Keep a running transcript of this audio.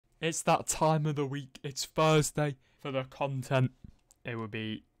It's that time of the week. It's Thursday. For the content, it would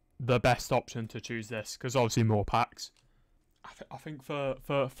be the best option to choose this, because obviously more packs. I think for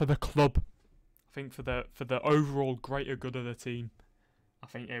the club, I think for the overall greater good of the team, I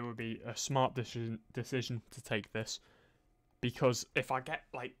think it would be a smart decision to take this, because if I get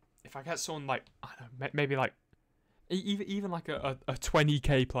someone like, I don't know, maybe like even like a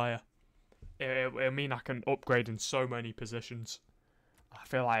 20k player, it'll mean I can upgrade in so many positions. I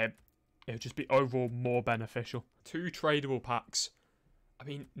feel like it would just be overall more beneficial. 2 tradable packs. I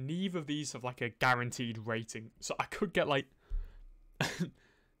mean, neither of these have like a guaranteed rating, so I could get like,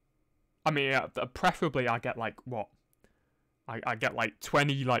 I mean, preferably I get like what? I get like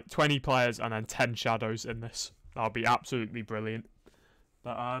 20 players and then 10 shadows in this. That'll be absolutely brilliant.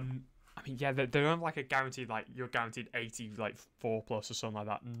 But I mean, yeah, they don't have like a guaranteed, like you're guaranteed 80 like 4+ or something like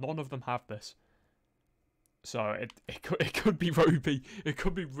that. None of them have this. So it could be ropey. It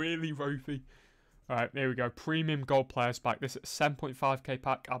could be really ropey. Alright, here we go. Premium gold players pack. This is 7.5k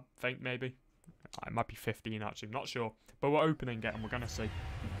pack, I think, maybe. It might be 15 actually, I'm not sure. But we're opening it and we're gonna see.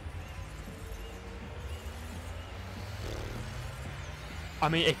 I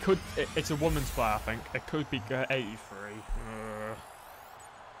mean, it's a woman's player, I think. It could be 83.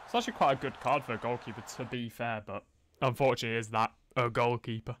 It's actually quite a good card for a goalkeeper, to be fair, but unfortunately, is that a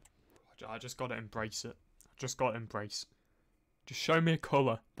goalkeeper? I just gotta embrace it. Just gotta embrace. Just show me a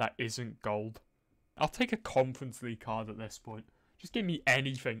colour that isn't gold. I'll take a Conference League card at this point. Just give me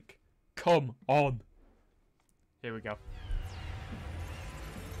anything. Come on. Here we go.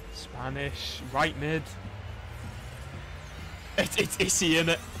 Spanish, right mid. It's Issy,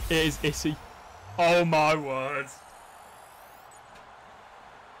 innit? It is Issy. Oh my word.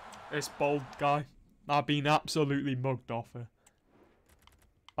 This bold guy. I've been absolutely mugged off here.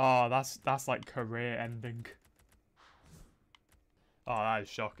 Oh, that's like career ending. Oh, that is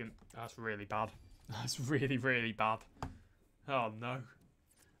shocking. That's really bad. That's really, really bad. Oh no.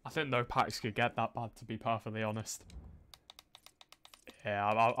 I think no packs could get that bad, to be perfectly honest.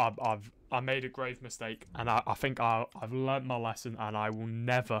 Yeah, I made a grave mistake, and I think I've learnt my lesson, and I will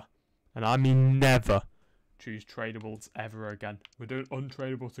never, and I mean never, choose tradables ever again. We're doing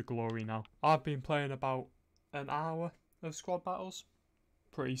untradable to glory now. I've been playing about an hour of squad battles.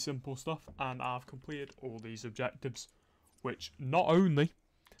 Pretty simple stuff, and I've completed all these objectives, which not only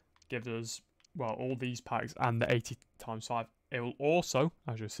gives us, well, all these packs and the 80 times 5, it will also,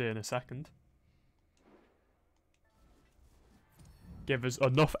 as you'll see in a second, give us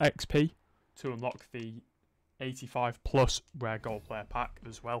enough XP to unlock the 85+ rare gold player pack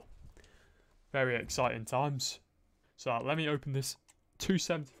as well. Very exciting times. So let me open this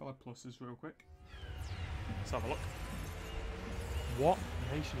 275+ real quick. Let's have a look. What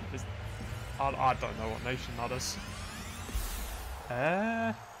nation is... I don't know what nation that is.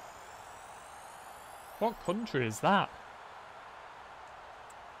 What country is that?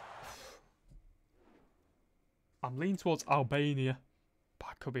 I'm leaning towards Albania, but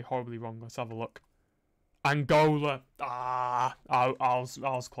I could be horribly wrong. Let's have a look. Angola. Ah, I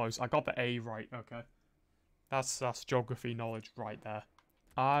was close. I got the A right. Okay, that's geography knowledge right there.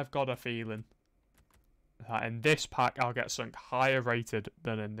 I've got a feeling that in this pack I'll get something higher rated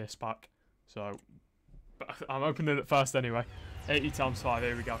than in this pack. So, but I'm opening it first anyway. 80 times 5.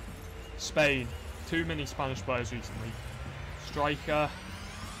 Here we go. Spain. Too many Spanish players recently. Striker.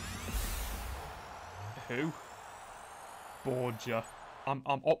 Who? Borgia. I'm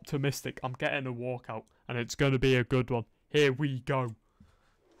optimistic. I'm getting a walkout, and it's going to be a good one. Here we go.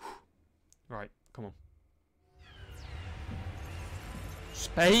 Right, come on.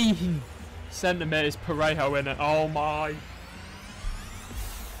 Spain. Centre is Parejo in it. Oh my.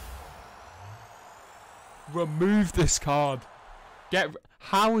 Remove this card.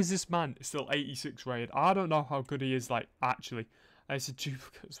 How is this man still 86 rated? I don't know how good he is, like, actually. It's a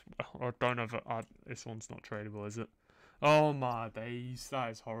duplicate. I don't know if this one's not tradable, is it? Oh my days,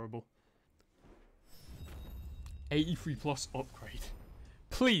 that is horrible. 83+ upgrade.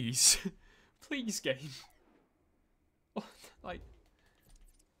 Please. Please, game. Like,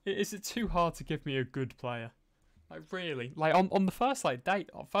 is it too hard to give me a good player? Like, really? Like, on the first, like,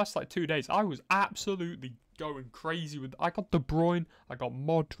 2 days, I was absolutely going crazy with... I got De Bruyne, I got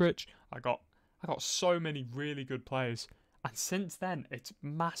Modric, I got so many really good players. And since then, it's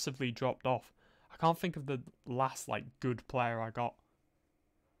massively dropped off. I can't think of the last, like, good player I got.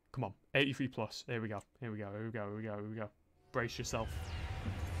 Come on, 83+. Here we go. Here we go. Here we go. Here we go. Here we go. Brace yourself.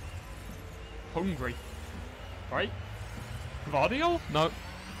 Hungry. Right? Gvardiol? No.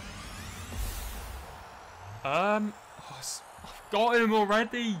 I've got him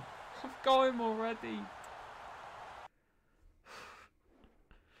already. I've got him already.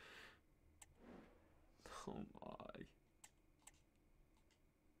 Oh my.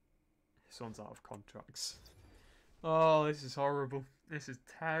 This one's out of contracts. Oh, this is horrible. This is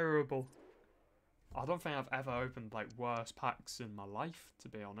terrible. I don't think I've ever opened like worse packs in my life, to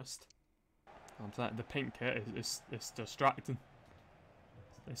be honest. I'm saying the pink kit is distracting.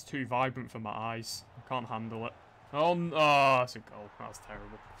 It's too vibrant for my eyes. I can't handle it. Oh, that's a goal. That was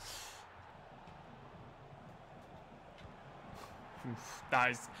terrible. Oof,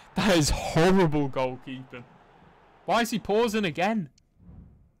 that is horrible goalkeeping. Why is he pausing again?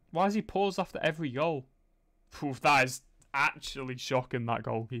 Why is he paused after every goal? Oof, that is actually shocking, that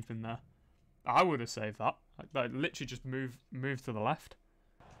goalkeeping there. I would have saved that. Like literally just move to the left.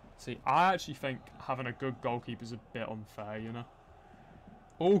 See, I actually think having a good goalkeeper is a bit unfair, you know.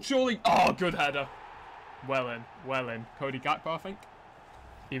 Oh, surely. Oh, good header. Well in. Well in. Cody Gakpo, I think.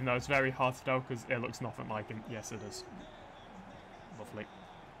 Even though it's very hard to tell because it looks nothing like him. Yes, it is. Lovely.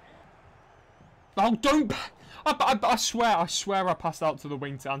 Oh, don't. I swear I passed out to the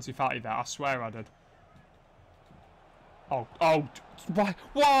wing to Ansu Fati there. I swear I did. Oh,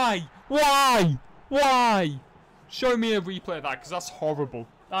 why? Show me a replay of that because that's horrible.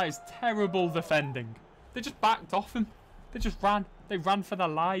 That is terrible defending. They just backed off him. They just ran. They ran for their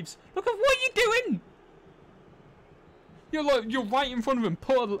lives. Look at what you're doing. You're right in front of him.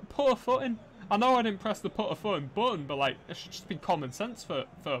 Put a foot in. I know I didn't press the put a foot in button, but like it should just be common sense for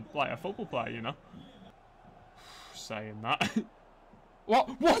like a football player, you know. Saying that. What?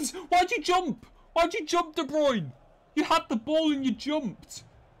 Why'd you jump? Why'd you jump, De Bruyne? You had the ball and you jumped.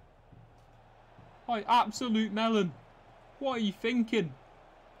 Like absolute melon. What are you thinking?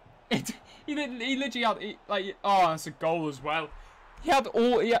 He literally had oh, that's a goal as well. He had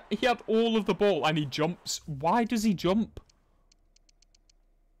all of the ball and he jumps. Why does he jump?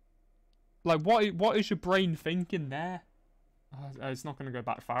 Like what is your brain thinking there? It's not going to go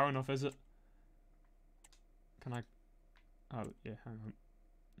back far enough, is it? Can I? Oh yeah, hang on.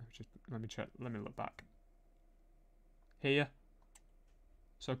 Let me check. Let me look back. Here.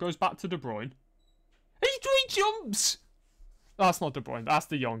 So it goes back to De Bruyne. He jumps. That's not De Bruyne. That's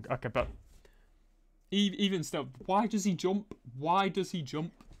De Jong. Okay, but even still, why does he jump? Why does he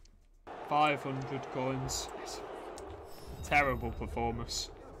jump? 500 coins. Terrible performance.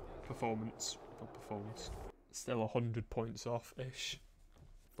 Still 100 points off-ish.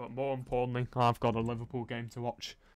 But more importantly, I've got a Liverpool game to watch.